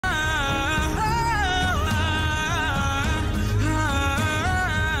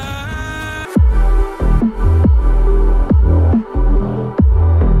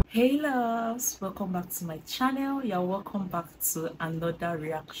Hey loves, welcome back to my channel. You're welcome back to another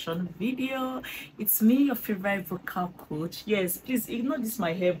reaction video. It's me, your favorite vocal coach. Yes, please ignore this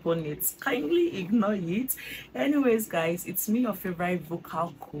my hair bonnet, kindly ignore it. Anyways guys, it's me, your favorite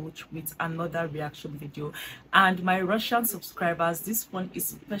vocal coach, with another reaction video. And my Russian subscribers, this one is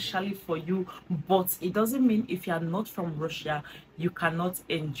specially for you, but it doesn't mean if you are not from Russia you cannot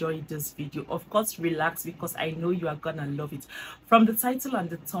enjoy this video. Of course, relax, because I know you are gonna love it. From the title and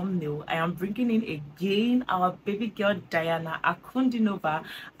the thumbnail, I am bringing in again our baby girl Diana Ankudinova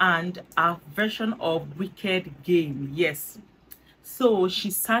and our version of Wicked Game. Yes, so she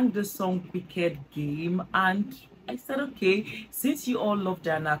sang the song Wicked Game, and I said, okay, since you all love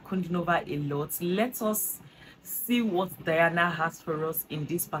Diana Ankudinova a lot, let us see what Diana has for us in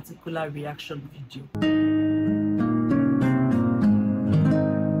this particular reaction video.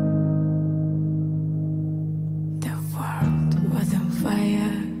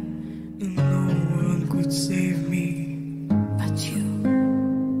 Save me, but you.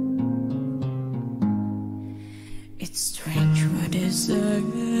 It's strange what desire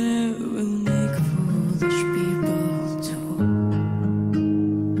will make foolish people do.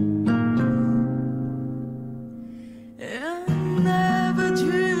 I never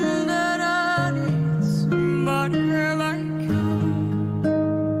dreamed that I need somebody like you.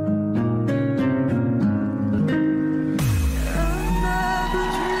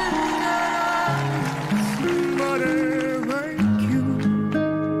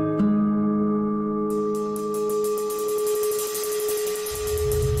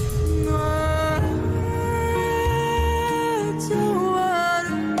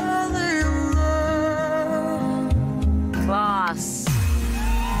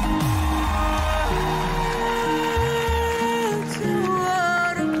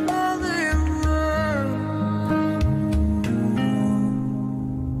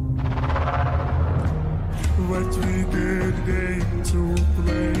 What wicked game to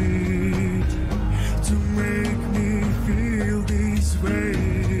play to make me feel this way?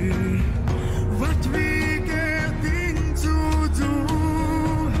 What wicked thing to do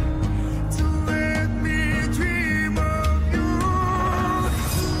to let me dream of you?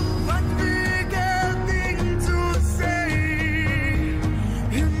 What wicked thing to say?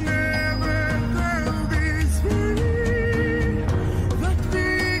 You never felt this way. What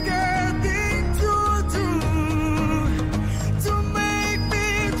wicked thing to do to make me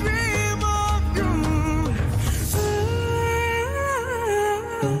dream of you? I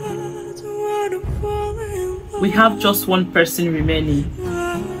don't wanna fall in love. We have just one person remaining.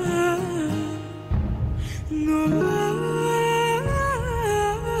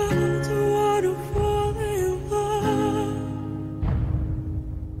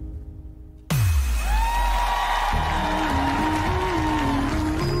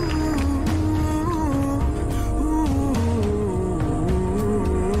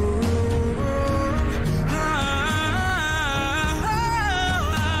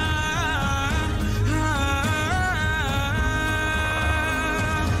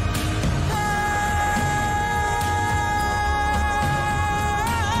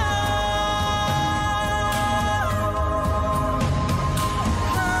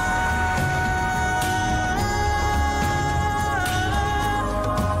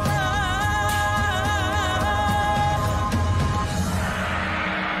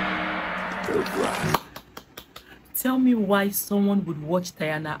 Tell me why someone would watch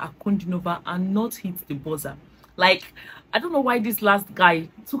Diana Ankudinova and not hit the buzzer. Like, I don't know why this last guy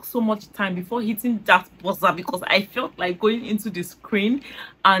took so much time before hitting that buzzer, because I felt like going into the screen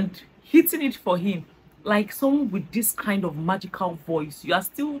and hitting it for him. Like, someone with this kind of magical voice, you are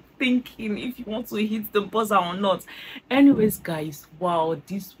still thinking if you want to hit the buzzer or not. Anyways guys, wow,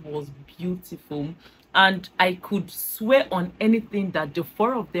 this was beautiful, and I could swear on anything that the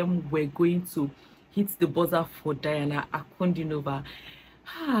four of them were going to hit the buzzer for Diana Ankudinova.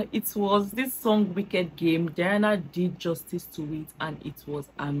 It was this song Wicked Game. Diana did justice to it and it was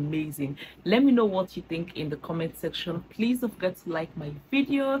amazing. Let me know what you think in the comment section. Please don't forget to like my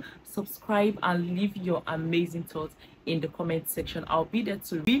video, subscribe, and leave your amazing thoughts in the comment section. I'll be there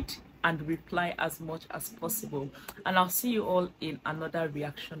to read and reply as much as possible, and I'll see you all in another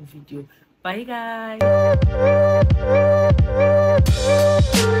reaction video. Bye guys.